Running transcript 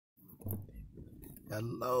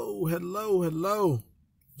Hello, hello, hello.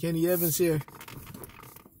 KennyCEvans here.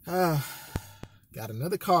 Got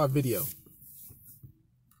another card video.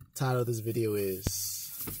 Title of this video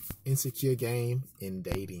is Insecure Game in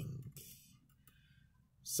Dating.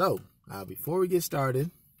 So, before we get started,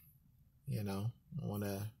 I want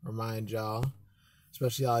to remind y'all,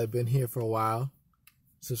 especially y'all have been here for a while,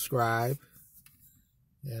 subscribe,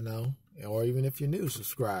 or even if you're new,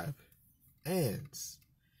 subscribe. And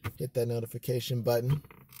hit that notification button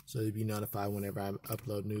so you'll be notified whenever I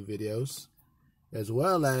upload new videos, as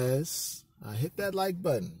well as hit that like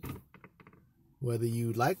button. Whether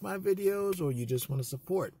you like my videos or you just want to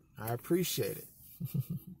support, I appreciate it.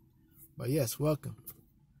 But yes, welcome.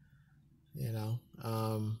 But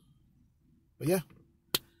yeah,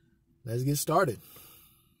 let's get started.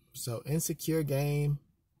 So, insecure game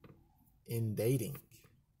in dating.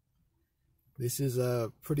 This is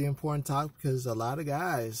a pretty important topic because a lot of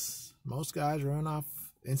guys, most guys run off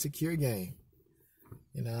insecure game.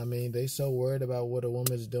 They so worried about what a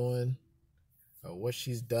woman's doing or what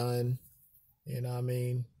she's done, and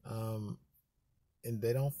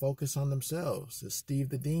they don't focus on themselves. As Steve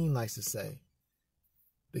the Dean likes to say,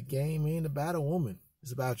 the game ain't about a woman.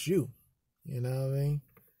 It's about you, and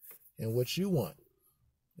what you want.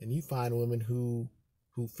 And you find women who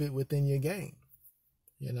fit within your game.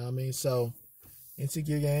 So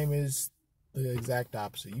insecure game is the exact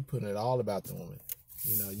opposite. You putting it all about the woman.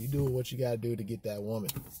 You do what you got to do to get that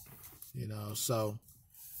woman. So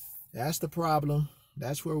that's the problem.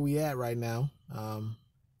 That's where we at right now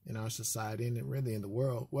in our society and really in the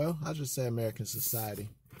world. Well, I just say American society.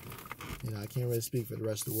 I can't really speak for the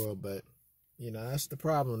rest of the world, but, that's the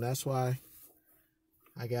problem. That's why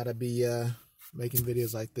I got to be making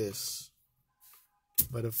videos like this.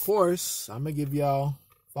 But, of course, I'm going to give y'all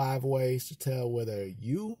 5 ways to tell whether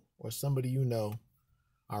you or somebody you know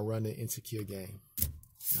are running insecure game.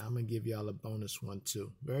 And I'm going to give y'all a bonus one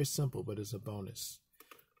too. Very simple, but it's a bonus.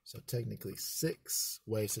 So technically 6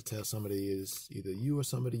 ways to tell somebody is either you or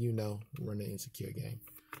somebody you know running insecure game.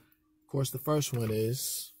 Of course, the first one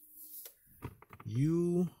is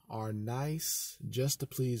you are nice just to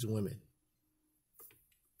please women.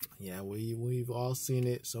 Yeah, we've all seen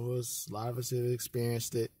it. Some of us, a lot of us have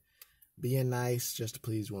experienced it. Being nice just to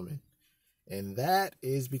please women. And that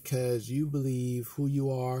is because you believe who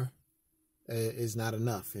you are is not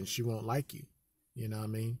enough and she won't like you. You know what I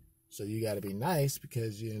mean? So you got to be nice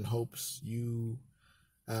because you're in hopes you,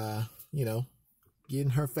 get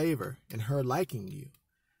in her favor and her liking you.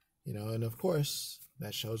 And of course,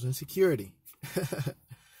 that shows insecurity.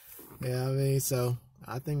 So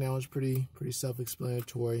I think that was pretty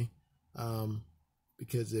self-explanatory.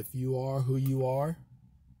 Because if you are who you are,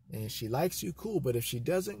 and she likes you, cool. But if she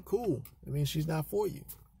doesn't, cool. I mean, she's not for you.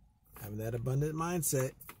 Having that abundant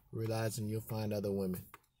mindset, realizing you'll find other women.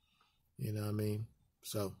 You know what I mean?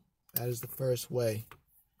 So that is the first way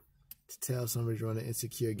to tell somebody's running an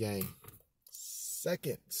insecure game.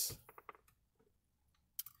 Second,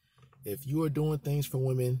 if you are doing things for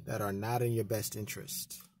women that are not in your best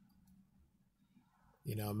interest.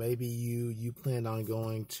 Maybe you plan on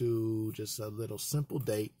going to just a little simple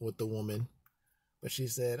date with the woman. But she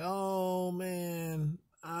said, oh, man,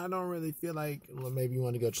 I don't really feel like, well, maybe you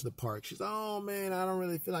want to go to the park. She's, oh, man, I don't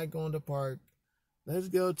really feel like going to the park. Let's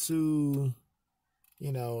go to,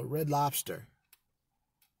 Red Lobster.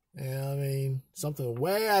 Something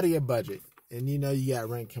way out of your budget. And you got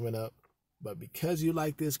rent coming up. But because you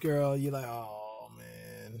like this girl, you're like, oh,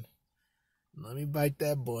 man, let me bite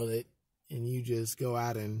that bullet. And you just go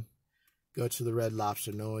out and go to the Red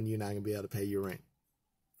Lobster knowing you're not going to be able to pay your rent.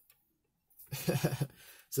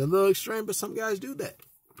 It's a little extreme, but some guys do that.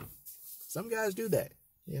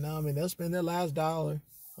 They'll spend their last dollar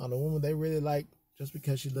on a woman they really like just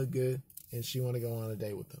because she look good and she want to go on a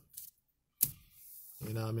date with them.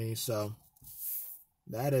 So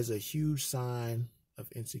that is a huge sign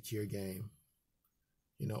of insecure game.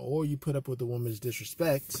 Or you put up with the woman's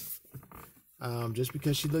disrespect just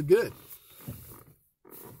because she look good.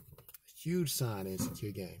 Huge sign of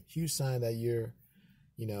insecure game. Huge sign that you're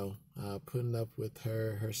putting up with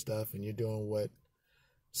her stuff and you're doing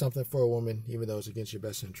something for a woman, even though it's against your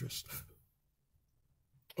best interest.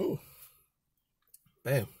 Oh,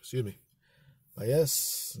 bam, excuse me. But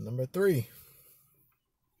yes, number 3,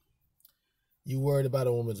 you worried about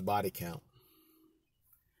a woman's body count.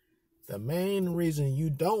 The main reason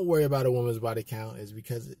you don't worry about a woman's body count is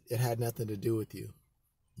because it had nothing to do with you.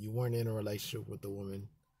 You weren't in a relationship with the woman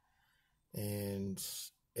and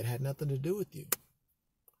it had nothing to do with you.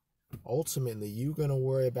 Ultimately, you're going to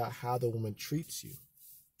worry about how the woman treats you.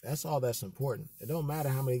 That's all that's important. It don't matter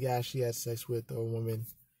how many guys she has sex with or a woman.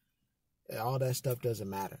 all that stuff doesn't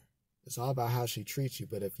matter. It's all about how she treats you.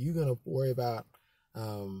 But if you're going to worry about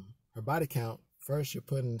her body count, first you're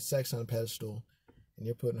putting sex on a pedestal and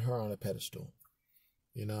you're putting her on a pedestal.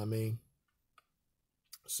 You know what I mean?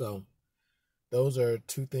 So those are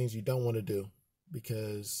two things you don't want to do,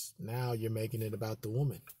 because now you're making it about the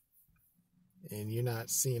woman and you're not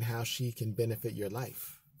seeing how she can benefit your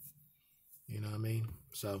life. You know what I mean?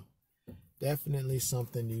 So definitely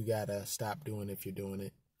something you got to stop doing if you're doing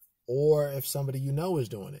it. Or if somebody you know is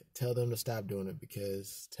doing it, tell them to stop doing it,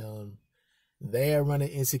 because tell them they are running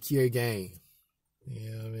insecure game.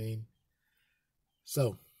 You know what I mean?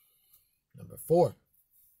 So, number 4,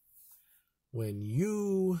 when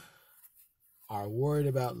you are worried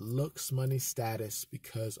about looks, money, status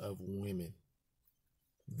because of women.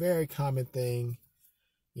 Very common thing.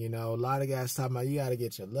 You know, a lot of guys talking about you got to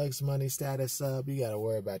get your looks, money, status up. You got to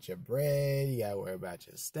worry about your bread. You got to worry about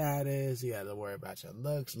your status. You got to worry about your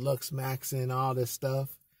looks maxing, all this stuff.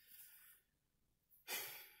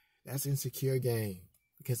 That's insecure game.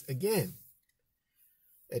 Because again,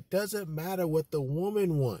 it doesn't matter what the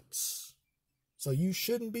woman wants. So you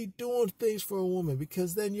shouldn't be doing things for a woman,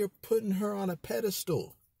 because then you're putting her on a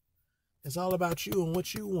pedestal. It's all about you and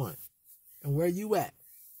what you want and where you at.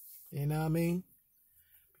 You know what I mean?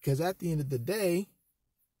 Because at the end of the day,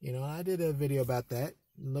 you know, I did a video about that,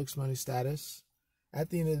 looks, money, status. At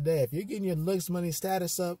the end of the day, if you're getting your looks, money,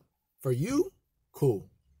 status up for you, cool.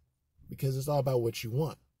 Because it's all about what you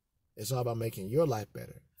want. It's all about making your life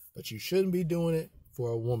better. But you shouldn't be doing it for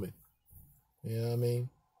a woman. You know what I mean?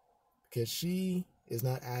 Because she is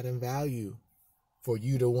not adding value for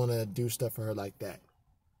you to want to do stuff for her like that.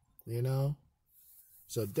 You know?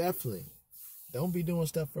 So definitely, don't be doing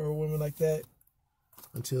stuff for a woman like that.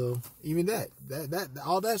 Until even that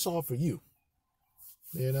all that's all for you.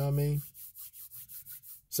 You know what I mean?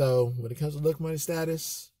 So when it comes to look, money,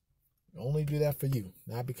 status, only do that for you,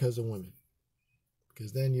 not because of women.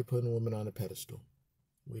 Because then you're putting women on a pedestal.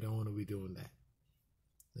 We don't want to be doing that.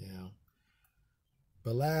 You know.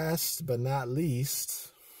 But last but not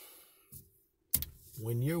least,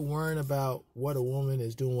 when you're worrying about what a woman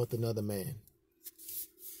is doing with another man,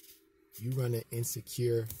 you run an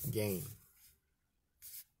insecure game.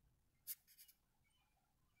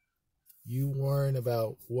 You worrying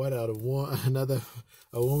about what a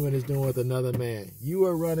woman is doing with another man. You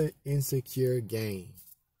are running insecure game.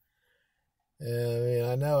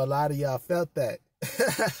 I know a lot of y'all felt that.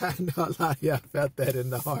 I know a lot of y'all felt that in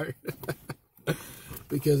the heart.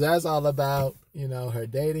 Because that's all about, you know, her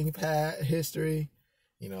dating history,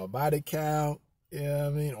 you know, body count, you know what I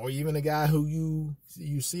mean? Or even a guy who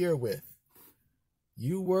you see her with.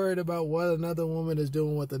 You worried about what another woman is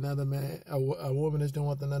doing with another man, a woman is doing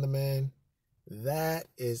with another man. That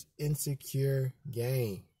is insecure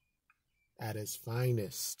game at its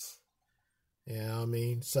finest. You know what I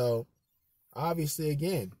mean? So, obviously,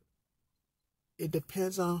 again, it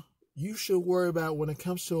depends on, you should worry about when it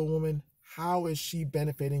comes to a woman, how is she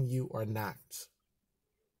benefiting you or not?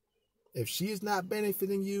 If she is not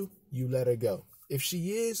benefiting you, you let her go. If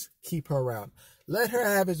she is, keep her around. Let her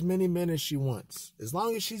have as many men as she wants. As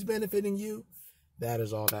long as she's benefiting you, that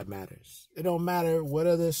is all that matters. It don't matter what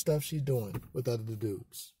other stuff she's doing with other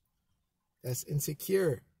dudes. That's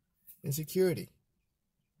insecurity.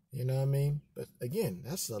 You know what I mean? But again,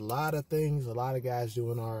 that's a lot of things a lot of guys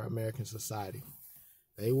do in our American society.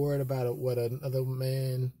 They worried about what another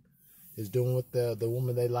man is doing with the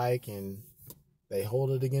woman they like, and they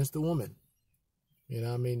hold it against the woman. You know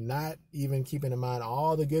what I mean? Not even keeping in mind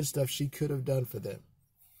all the good stuff she could have done for them.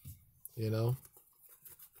 You know?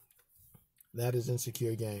 That is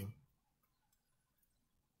insecure game.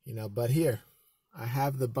 You know, but here, I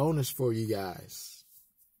have the bonus for you guys.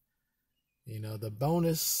 You know, the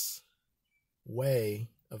bonus way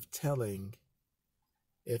of telling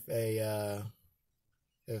if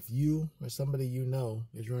you or somebody you know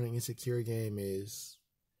is running insecure game is,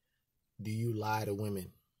 do you lie to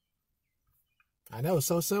women? I know it's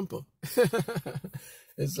so simple.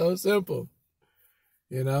 It's so simple.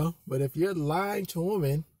 You know, but if you're lying to a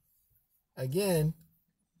woman, again,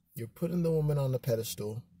 you're putting the woman on the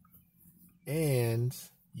pedestal, and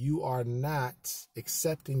you are not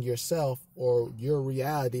accepting yourself or your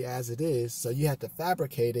reality as it is. So you have to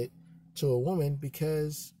fabricate it to a woman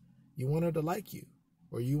because you want her to like you,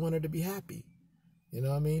 or you want her to be happy. You know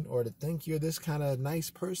what I mean? Or to think you're this kind of nice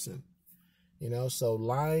person. You know, so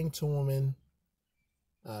lying to women,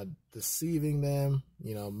 deceiving them,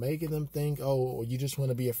 you know, making them think, oh, you just want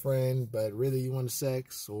to be a friend, but really you want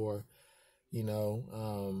sex, or, you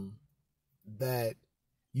know, that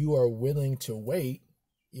you are willing to wait,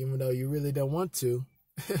 even though you really don't want to.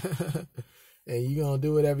 and you're going to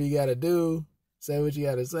do whatever you got to do, say what you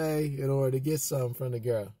got to say in order to get something from the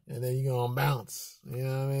girl. And then you're going to bounce. You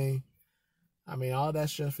know what I mean? I mean, all that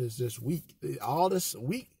stuff is just weak. All this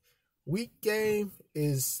weak game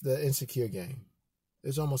is the insecure game.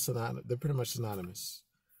 It's almost synonymous. They're pretty much synonymous.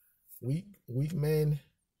 Weak men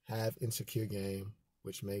have insecure game,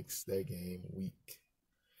 which makes their game weak.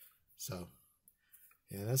 So,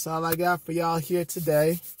 yeah, that's all I got for y'all here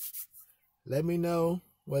today. Let me know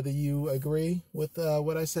whether you agree with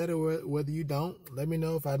what I said or whether you don't. Let me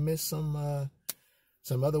know if I missed some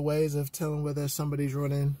other ways of telling whether somebody's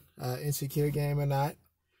running insecure game or not.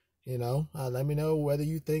 You know, let me know whether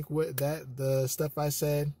you think that the stuff I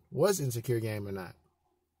said was insecure game or not.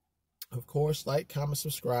 Of course, like, comment,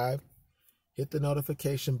 subscribe, hit the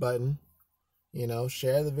notification button. You know,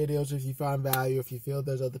 share the videos if you find value. If you feel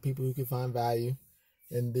there's other people who can find value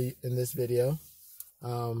in this video.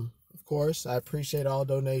 Of course, I appreciate all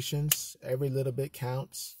donations. Every little bit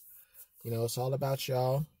counts. You know, it's all about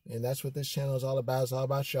y'all, and that's what this channel is all about. It's all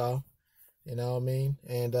about y'all. You know what I mean?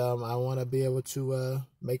 And I want to be able to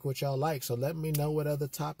make what y'all like. So let me know what other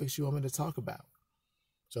topics you want me to talk about.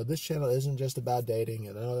 So this channel isn't just about dating,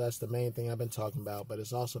 and I know that's the main thing I've been talking about, but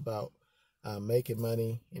it's also about making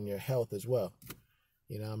money and your health as well.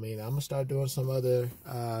 You know what I mean? I'm going to start doing some other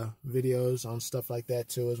videos on stuff like that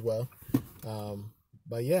too as well.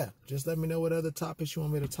 But yeah, just let me know what other topics you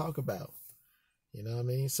want me to talk about. You know what I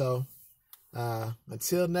mean? So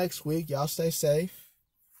until next week, y'all stay safe.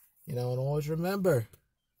 You know, and always remember,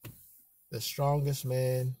 the strongest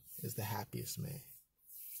man is the happiest man.